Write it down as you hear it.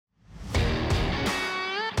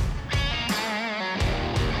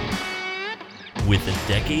With a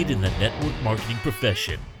decade in the network marketing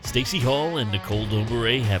profession, Stacy Hall and Nicole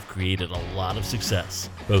Domeray have created a lot of success,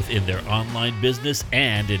 both in their online business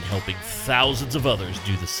and in helping thousands of others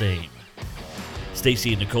do the same. Stacy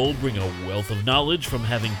and Nicole bring a wealth of knowledge from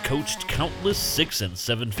having coached countless 6 and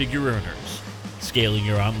 7-figure earners. Scaling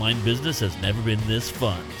your online business has never been this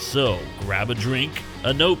fun, so grab a drink,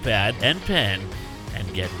 a notepad, and pen,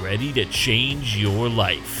 and get ready to change your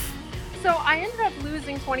life. So I ended up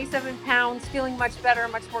losing 27 pounds, feeling much better,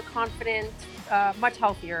 much more confident, much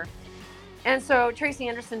healthier. And so Tracy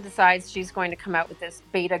Anderson decides she's going to come out with this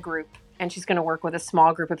beta group and she's going to work with a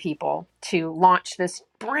small group of people to launch this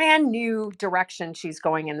brand new direction she's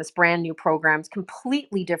going in, this brand new program. It's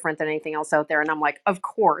completely different than anything else out there. And I'm like, of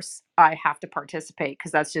course, I have to participate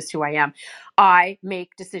because that's just who I am. I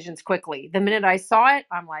make decisions quickly. The minute I saw it,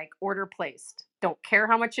 I'm like, order placed. Don't care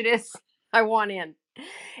how much it is. I want in.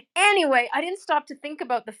 Anyway, I didn't stop to think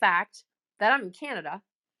about the fact that I'm in Canada.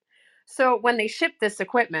 So when they ship this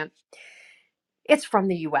equipment, it's from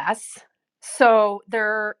the US. So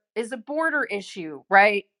there is a border issue,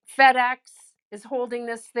 right? FedEx is holding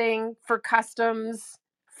this thing for customs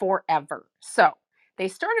forever. So they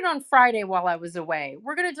started on Friday while I was away.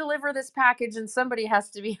 We're going to deliver this package and somebody has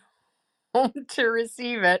to be home to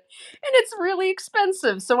receive it. And it's really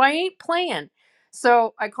expensive. So I ain't playing.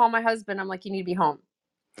 So I call my husband. I'm like, you need to be home.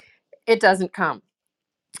 It doesn't come.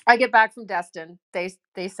 I get back from Destin.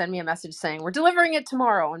 They send me a message saying we're delivering it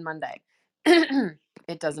tomorrow on Monday.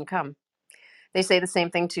 It doesn't come. They say the same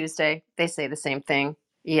thing Tuesday. They say the same thing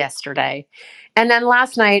yesterday. And then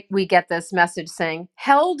last night we get this message saying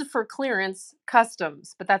held for clearance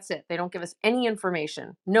customs, but that's it. They don't give us any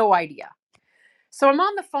information. No idea. So I'm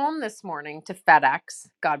on the phone this morning to FedEx.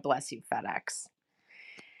 God bless you, FedEx.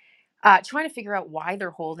 Trying to figure out why they're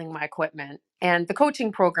holding my equipment. And the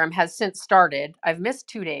coaching program has since started. I've missed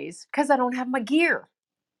 2 days because I don't have my gear.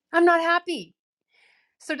 I'm not happy.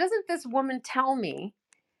 So, doesn't this woman tell me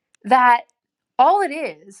that all it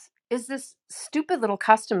is this stupid little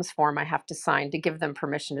customs form I have to sign to give them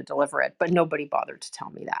permission to deliver it? But nobody bothered to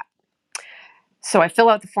tell me that. So, I fill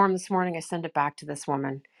out the form this morning. I send it back to this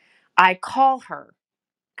woman. I call her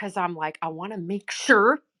because I'm like, I want to make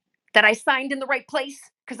sure that I signed in the right place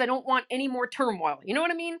because I don't want any more turmoil. You know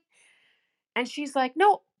what I mean? And she's like,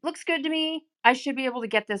 no, looks good to me. I should be able to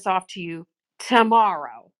get this off to you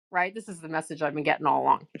tomorrow. Right? This is the message I've been getting all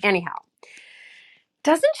along. Anyhow,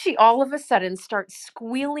 doesn't she all of a sudden start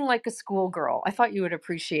squealing like a schoolgirl? I thought you would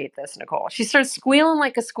appreciate this, Nicole. She starts squealing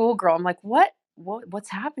like a schoolgirl. I'm like, what? What's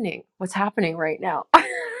happening? What's happening right now?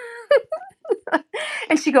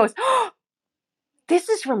 And she goes, oh, this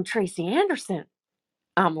is from Tracy Anderson.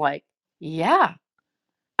 I'm like, yeah.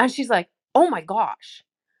 And she's like, oh my gosh.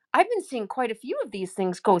 I've been seeing quite a few of these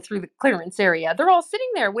things go through the clearance area. They're all sitting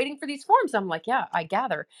there waiting for these forms. I'm like, yeah, I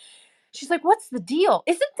gather. She's like, what's the deal?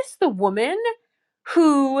 Isn't this the woman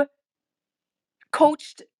who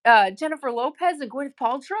coached Jennifer Lopez and Gwyneth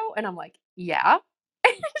Paltrow? And I'm like, yeah.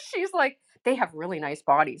 She's like, they have really nice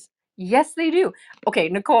bodies. Yes, they do. Okay,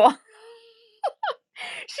 Nicole.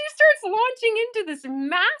 She starts launching into this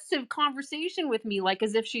massive conversation with me like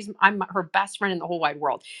as if I'm her best friend in the whole wide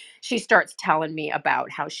world. She starts telling me about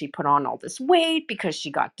how she put on all this weight because she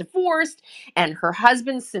got divorced and her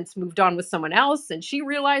husband since moved on with someone else and she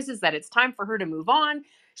realizes that it's time for her to move on.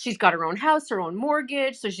 She's got her own house, her own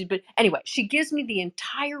mortgage, so she's been anyway, she gives me the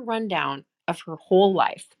entire rundown of her whole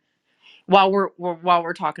life while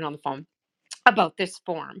we're talking on the phone about this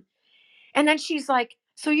form. And then she's like,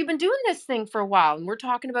 so you've been doing this thing for a while, and we're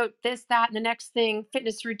talking about this, that, and the next thing,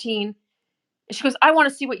 fitness routine. And she goes, I want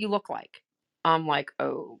to see what you look like. I'm like,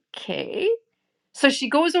 okay. So she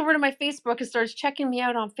goes over to my Facebook and starts checking me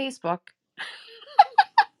out on Facebook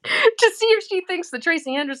to see if she thinks the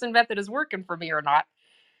Tracy Anderson method is working for me or not.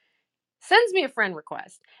 Sends me a friend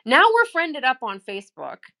request. Now we're friended up on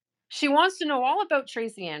Facebook. She wants to know all about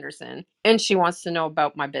Tracy Anderson, and she wants to know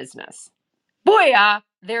about my business. Booyah!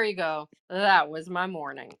 There you go. That was my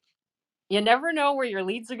morning. You never know where your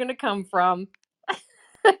leads are going to come from. Isn't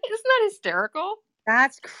that hysterical?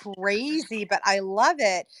 That's crazy, but I love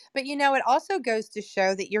it. But it also goes to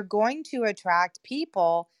show that you're going to attract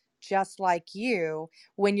people just like you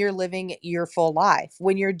when you're living your full life,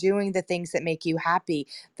 when you're doing the things that make you happy,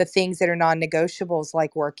 the things that are non negotiables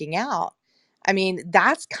like working out. I mean,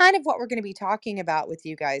 that's kind of what we're going to be talking about with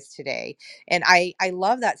you guys today. And I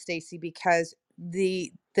love that, Stacy, because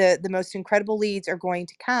the most incredible leads are going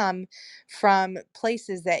to come from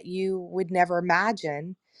places that you would never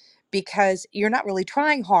imagine because you're not really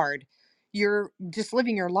trying hard. You're just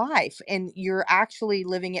living your life and you're actually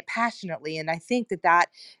living it passionately. And I think that that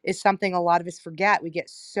is something a lot of us forget. We get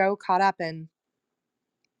so caught up in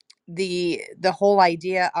the whole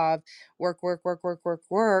idea of work, work, work, work, work,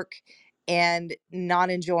 work, and not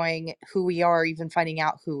enjoying who we are, even finding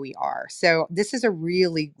out who we are. So this is a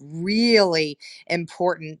really, really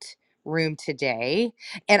important room today.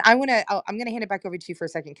 And I'm going to hand it back over to you for a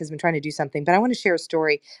second because I've been trying to do something, but I want to share a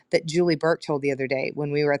story that Julie Burke told the other day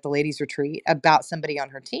when we were at the ladies retreat about somebody on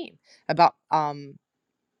her team, about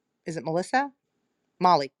is it Melissa?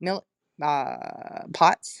 Molly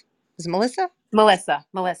Potts. Is it Melissa? Melissa,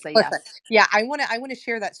 Melissa. yes. Yeah, I want to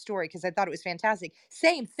share that story because I thought it was fantastic.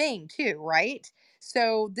 Same thing too, right?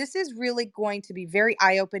 So this is really going to be very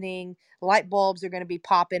eye-opening. Light bulbs are going to be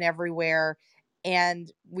popping everywhere,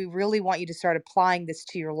 and we really want you to start applying this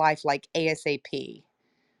to your life like ASAP.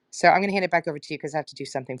 So I'm going to hand it back over to you because I have to do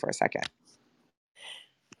something for a second.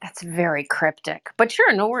 That's very cryptic, but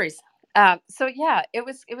sure, no worries. So yeah, it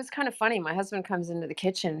was kind of funny. My husband comes into the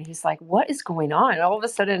kitchen. He's like, "What is going on?" And all of a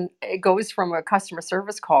sudden, it goes from a customer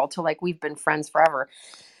service call to like we've been friends forever.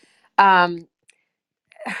 Um,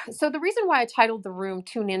 so the reason why I titled the room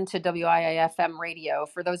 "Tune in to WIAFM Radio,"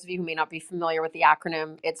 for those of you who may not be familiar with the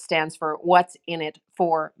acronym, it stands for "What's in it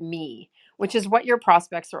for me," which is what your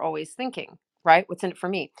prospects are always thinking, right? What's in it for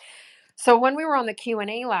me? So when we were on the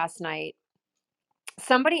Q&A last night,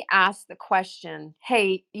 somebody asked the question,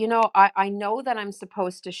 hey, I know that I'm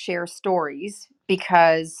supposed to share stories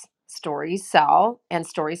because stories sell and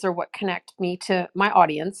stories are what connect me to my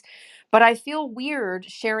audience, but I feel weird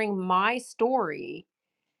sharing my story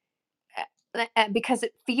because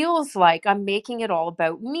it feels like I'm making it all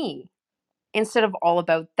about me instead of all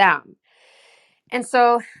about them. And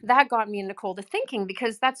so that got me and Nicole to thinking,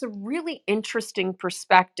 because that's a really interesting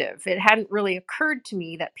perspective. It hadn't really occurred to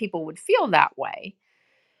me that people would feel that way.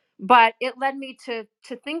 But it led me to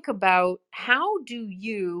think about, how do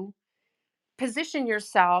you position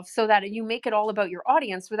yourself so that you make it all about your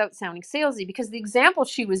audience without sounding salesy? Because the example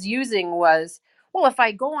she was using was, well, if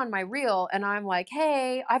I go on my reel and I'm like,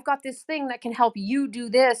 hey, I've got this thing that can help you do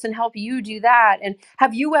this and help you do that, and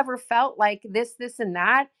have you ever felt like this and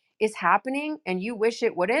that is happening and you wish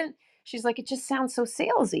it wouldn't? She's like, it just sounds so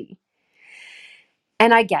salesy.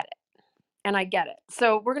 And I get it. And I get it.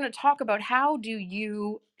 So we're going to talk about, how do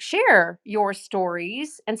you share your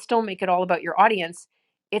stories and still make it all about your audience?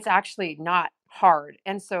 It's actually not hard.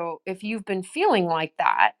 And so if you've been feeling like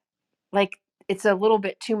that, like it's a little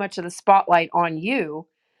bit too much of the spotlight on you,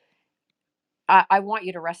 I want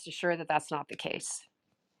you to rest assured that that's not the case.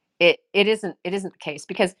 It isn't the case,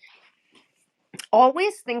 because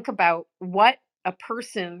always think about what a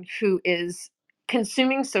person who is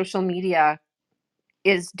consuming social media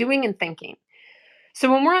is doing and thinking.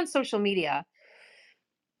 So when we're on social media,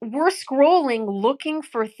 we're scrolling looking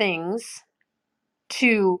for things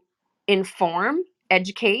to inform,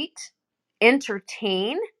 educate,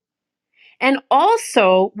 entertain, and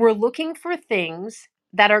also we're looking for things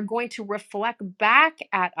that are going to reflect back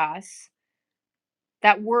at us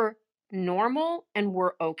that we're normal and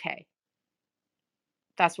we're okay.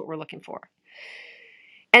 That's what we're looking for.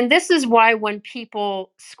 And this is why when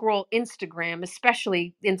people scroll Instagram,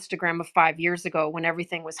 especially Instagram of 5 years ago, when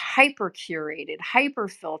everything was hyper curated, hyper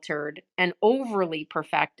filtered, and overly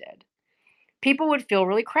perfected, people would feel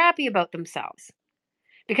really crappy about themselves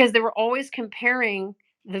because they were always comparing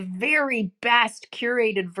the very best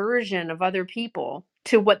curated version of other people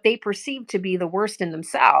to what they perceived to be the worst in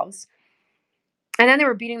themselves. And then they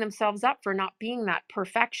were beating themselves up for not being that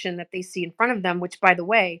perfection that they see in front of them, which, by the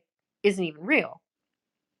way, isn't even real.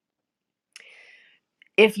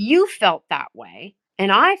 If you felt that way,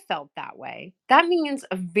 and I felt that way, that means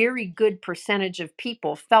a very good percentage of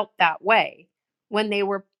people felt that way when they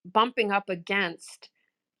were bumping up against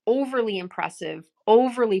overly impressive,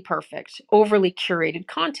 overly perfect, overly curated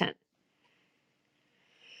content.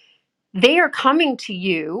 They are coming to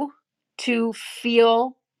you to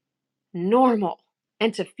feel normal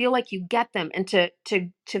and to feel like you get them, and to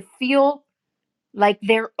feel like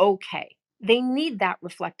they're okay. They need that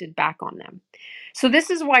reflected back on them. So this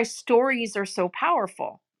is why stories are so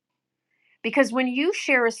powerful, because when you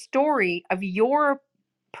share a story of your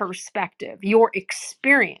perspective, your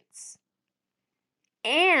experience,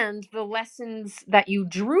 and the lessons that you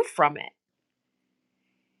drew from it,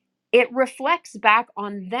 it reflects back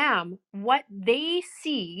on them what they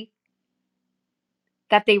see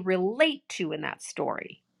that they relate to in that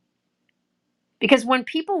story. Because when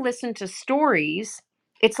people listen to stories,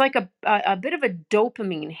 it's like a bit of a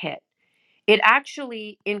dopamine hit. It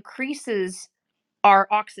actually increases our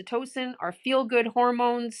oxytocin, our feel good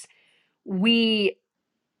hormones. We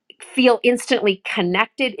feel instantly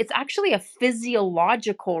connected. It's actually a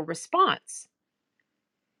physiological response,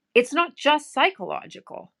 it's not just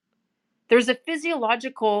psychological. There's a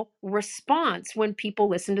physiological response when people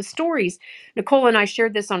listen to stories. Nicole and I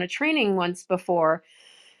shared this on a training once before,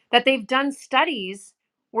 that they've done studies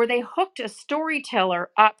where they hooked a storyteller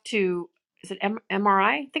up to, is it MRI?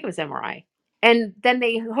 I think it was MRI. And then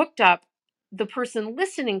they hooked up the person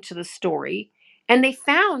listening to the story, and they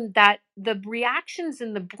found that the reactions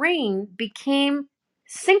in the brain became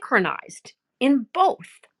synchronized in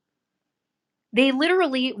both. They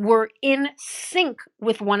literally were in sync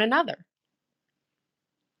with one another.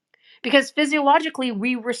 Because physiologically,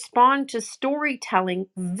 we respond to storytelling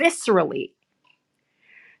viscerally.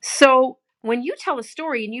 So when you tell a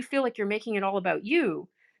story and you feel like you're making it all about you,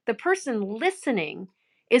 the person listening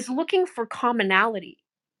is looking for commonality,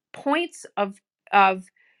 points of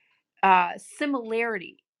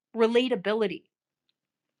similarity, relatability.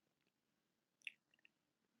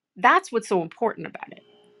 That's what's so important about it,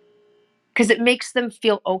 because it makes them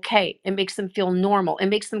feel okay. It makes them feel normal. It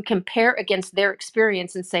makes them compare against their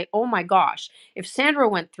experience and say, oh my gosh, if Sandra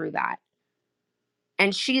went through that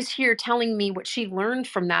and she's here telling me what she learned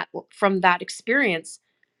from that experience,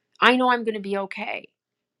 I know I'm going to be okay.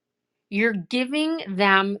 You're giving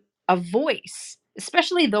them a voice,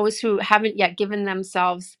 especially those who haven't yet given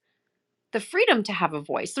themselves the freedom to have a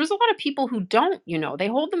voice. There's a lot of people who don't, they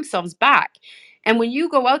hold themselves back. And when you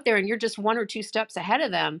go out there and you're just one or two steps ahead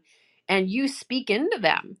of them and you speak into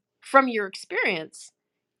them from your experience,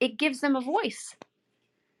 it gives them a voice.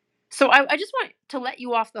 So I just want to let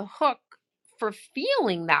you off the hook for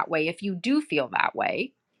feeling that way if you do feel that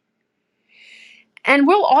way. And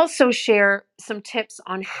we'll also share some tips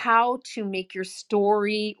on how to make your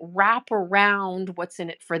story wrap around what's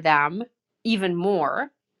in it for them even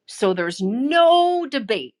more. So there's no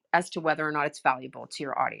debate as to whether or not it's valuable to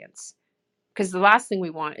your audience. Because the last thing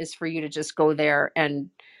we want is for you to just go there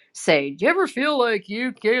and say, do you ever feel like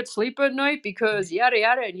you can't sleep at night because yada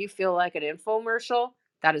yada, and you feel like an infomercial?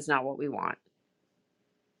 That is not what we want.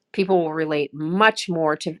 People will relate much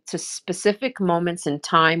more to specific moments in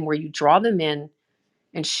time where you draw them in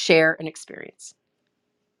and share an experience.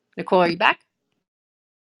 Nicole, are you back?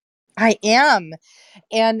 I am.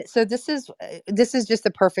 And so this is just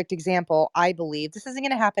the perfect example, I believe. This isn't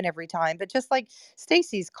going to happen every time, but just like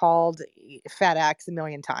Stacy's called FedEx a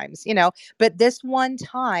million times, but this one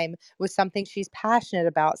time was something she's passionate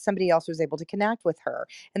about. Somebody else was able to connect with her.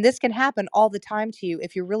 And this can happen all the time to you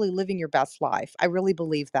if you're really living your best life. I really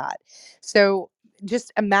believe that. So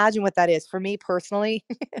just imagine what that is for me personally.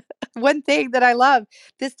 One thing that I love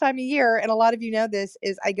this time of year, and a lot of you know this,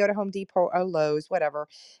 is I go to Home Depot or Lowe's, whatever,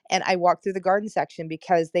 and I walk through the garden section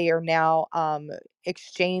because they are now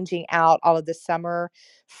exchanging out all of the summer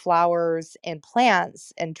flowers and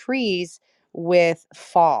plants and trees with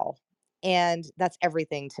fall. And that's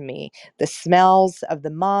everything to me. The smells of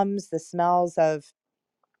the mums, the smells of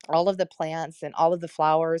all of the plants and all of the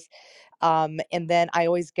flowers. And then I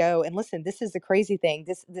always go and listen. This is the crazy thing.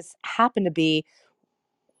 This happened to be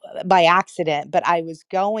by accident, but I was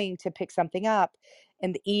going to pick something up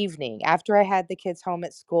in the evening after I had the kids home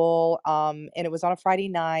at school. And it was on a Friday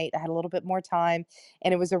night. I had a little bit more time,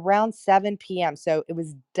 and it was around 7 p.m. So it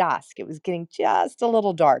was dusk. It was getting just a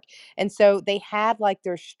little dark. And so they had like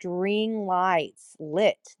their string lights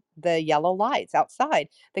lit, the yellow lights outside,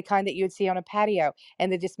 the kind that you would see on a patio.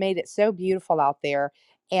 And they just made it so beautiful out there.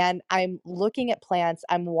 And I'm looking at plants,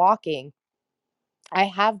 I'm walking, I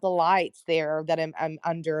have the lights there that I'm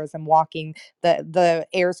under as I'm walking. The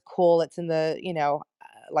air's cool. It's in the,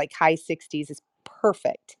 like high 60s. It's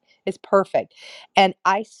perfect. It's perfect. And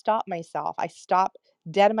I stopped myself. I stopped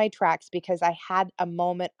dead in my tracks because I had a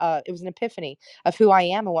moment, it was an epiphany of who I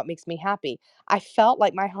am and what makes me happy. I felt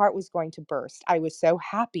like my heart was going to burst. I was so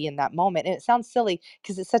happy in that moment. And it sounds silly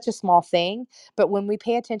because it's such a small thing, but when we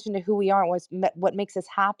pay attention to who we are and what makes us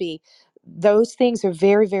happy, those things are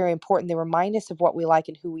very, very important. They remind us of what we like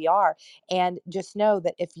and who we are. And just know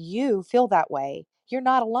that if you feel that way, you're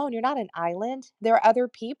not alone. You're not an island. There are other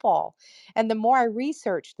people. And the more I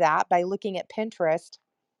researched that by looking at Pinterest,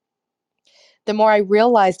 the more I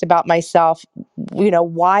realized about myself,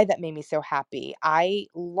 why that made me so happy. I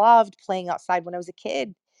loved playing outside when I was a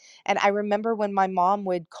kid. And I remember when my mom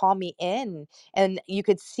would call me in and you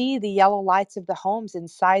could see the yellow lights of the homes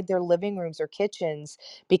inside their living rooms or kitchens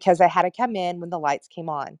because I had to come in when the lights came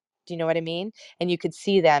on. Do you know what I mean? And you could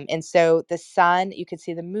see them. And so the sun, you could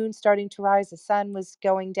see the moon starting to rise, the sun was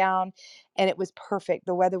going down, and it was perfect.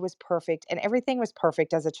 The weather was perfect and everything was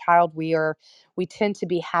perfect. As a child, we tend to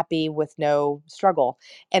be happy with no struggle.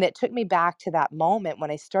 And it took me back to that moment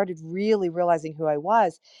when I started really realizing who I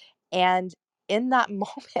was. And in that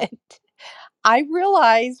moment, I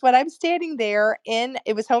realized when I'm standing there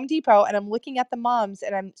it was Home Depot, and I'm looking at the mums,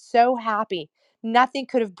 and I'm so happy. Nothing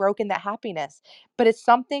could have broken that happiness, but it's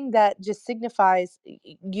something that just signifies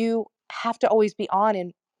you have to always be on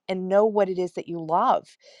and know what it is that you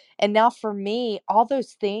love. And now for me, all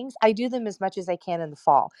those things, I do them as much as I can in the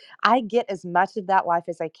fall. I get as much of that life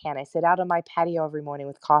as I can. I sit out on my patio every morning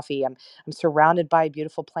with coffee. I'm surrounded by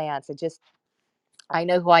beautiful plants. I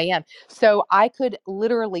know who I am. So I could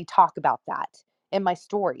literally talk about that in my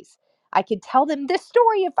stories. I could tell them this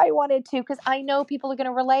story if I wanted to, because I know people are going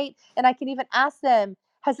to relate. And I can even ask them,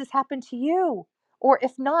 has this happened to you? Or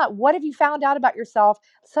if not, what have you found out about yourself?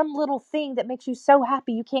 Some little thing that makes you so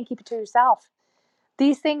happy you can't keep it to yourself.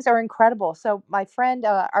 These things are incredible. So my friend,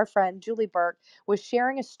 our friend Julie Burke, was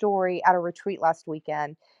sharing a story at a retreat last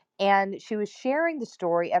weekend. And she was sharing the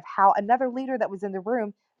story of how another leader that was in the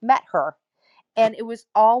room met her, and it was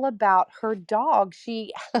all about her dog.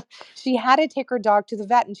 She she had to take her dog to the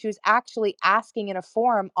vet, and she was actually asking in a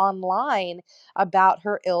forum online about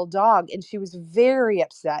her ill dog, and she was very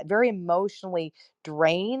upset, very emotionally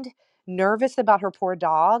drained, nervous about her poor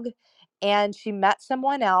dog, and she met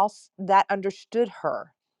someone else that understood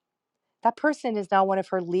her. That person is now one of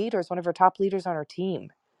her leaders, one of her top leaders on her team.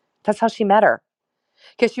 That's how she met her,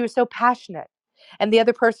 because she was so passionate. And the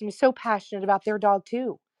other person was so passionate about their dog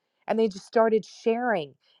too. And they just started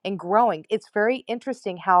sharing and growing. It's very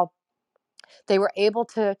interesting how they were able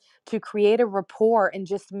to create a rapport in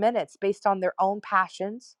just minutes based on their own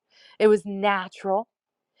passions. It was natural.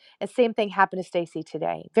 And same thing happened to Stacy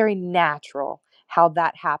today. Very natural how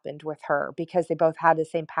that happened with her, because they both had the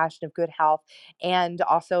same passion of good health and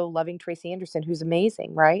also loving Tracy Anderson, who's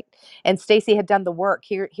amazing, right? And Stacy had done the work.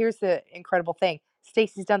 Here's the incredible thing.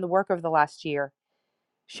 Stacy's done the work over the last year,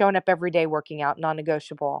 showing up every day, working out,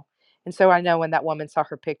 non-negotiable. And so I know when that woman saw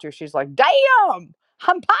her picture, she's like, damn, I'm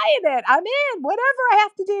buying it. I'm in, whatever I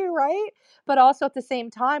have to do, right? But also at the same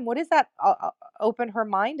time, what does that open her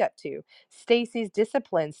mind up to? Stacy's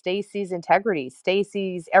discipline, Stacy's integrity,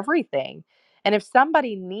 Stacy's everything. And if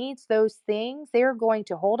somebody needs those things, they're going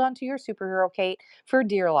to hold on to your superhero Kate for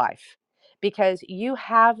dear life, because you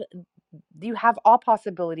have all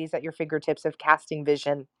possibilities at your fingertips of casting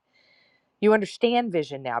vision. You understand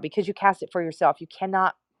vision now because you cast it for yourself. You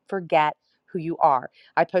cannot forget who you are.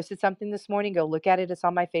 I posted something this morning. Go look at it. It's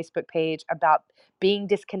on my Facebook page about being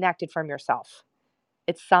disconnected from yourself.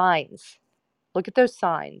 It's signs. Look at those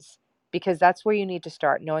signs, because that's where you need to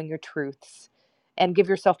start knowing your truths, and give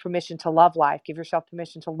yourself permission to love life. Give yourself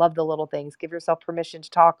permission to love the little things. Give yourself permission to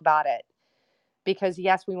talk about it. Because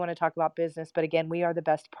yes, we want to talk about business, but again, we are the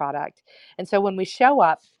best product. And so when we show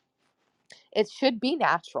up, it should be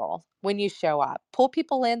natural when you show up. Pull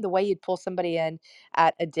people in the way you'd pull somebody in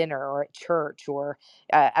at a dinner or at church or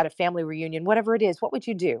at a family reunion, whatever it is. What would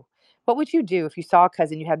you do? What would you do if you saw a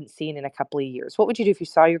cousin you hadn't seen in a couple of years? What would you do if you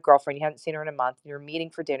saw your girlfriend you hadn't seen her in a month and you're meeting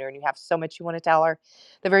for dinner and you have so much you want to tell her?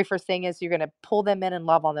 The very first thing is you're going to pull them in and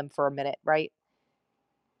love on them for a minute, right?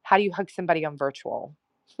 How do you hug somebody on virtual?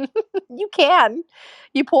 You can.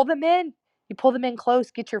 You pull them in. You pull them in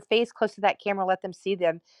close. Get your face close to that camera. Let them see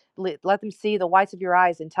them. Let them see the whites of your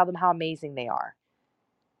eyes and tell them how amazing they are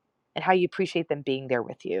and how you appreciate them being there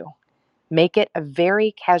with you. Make it a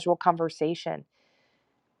very casual conversation,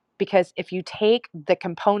 because if you take the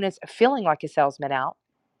components of feeling like a salesman out,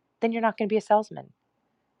 then you're not going to be a salesman.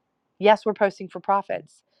 Yes, we're posting for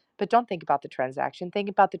profits, but don't think about the transaction. Think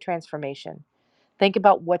about the transformation. Think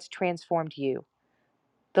about what's transformed you.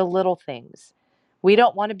 The little things. We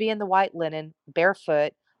don't want to be in the white linen,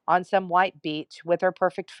 barefoot, on some white beach with our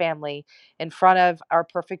perfect family in front of our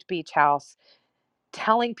perfect beach house,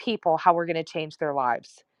 telling people how we're going to change their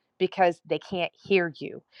lives, because they can't hear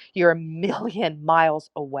you. You're a million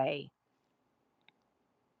miles away.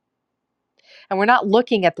 And we're not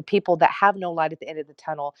looking at the people that have no light at the end of the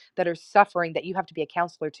tunnel, that are suffering, that you have to be a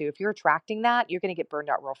counselor to. If you're attracting that, you're going to get burned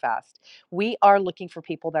out real fast. We are looking for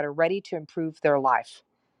people that are ready to improve their life.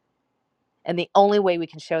 And the only way we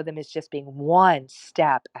can show them is just being one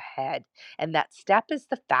step ahead. And that step is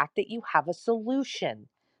the fact that you have a solution.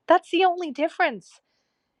 That's the only difference.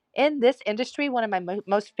 In this industry, one of my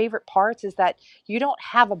most favorite parts is that you don't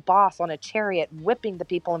have a boss on a chariot whipping the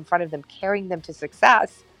people in front of them, carrying them to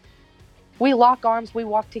success. We lock arms, we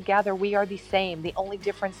walk together, we are the same. The only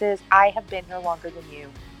difference is I have been here longer than you.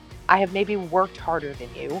 I have maybe worked harder than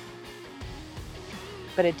you,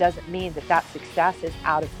 but it doesn't mean that that success is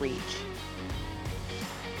out of reach.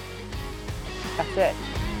 That's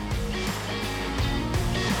it.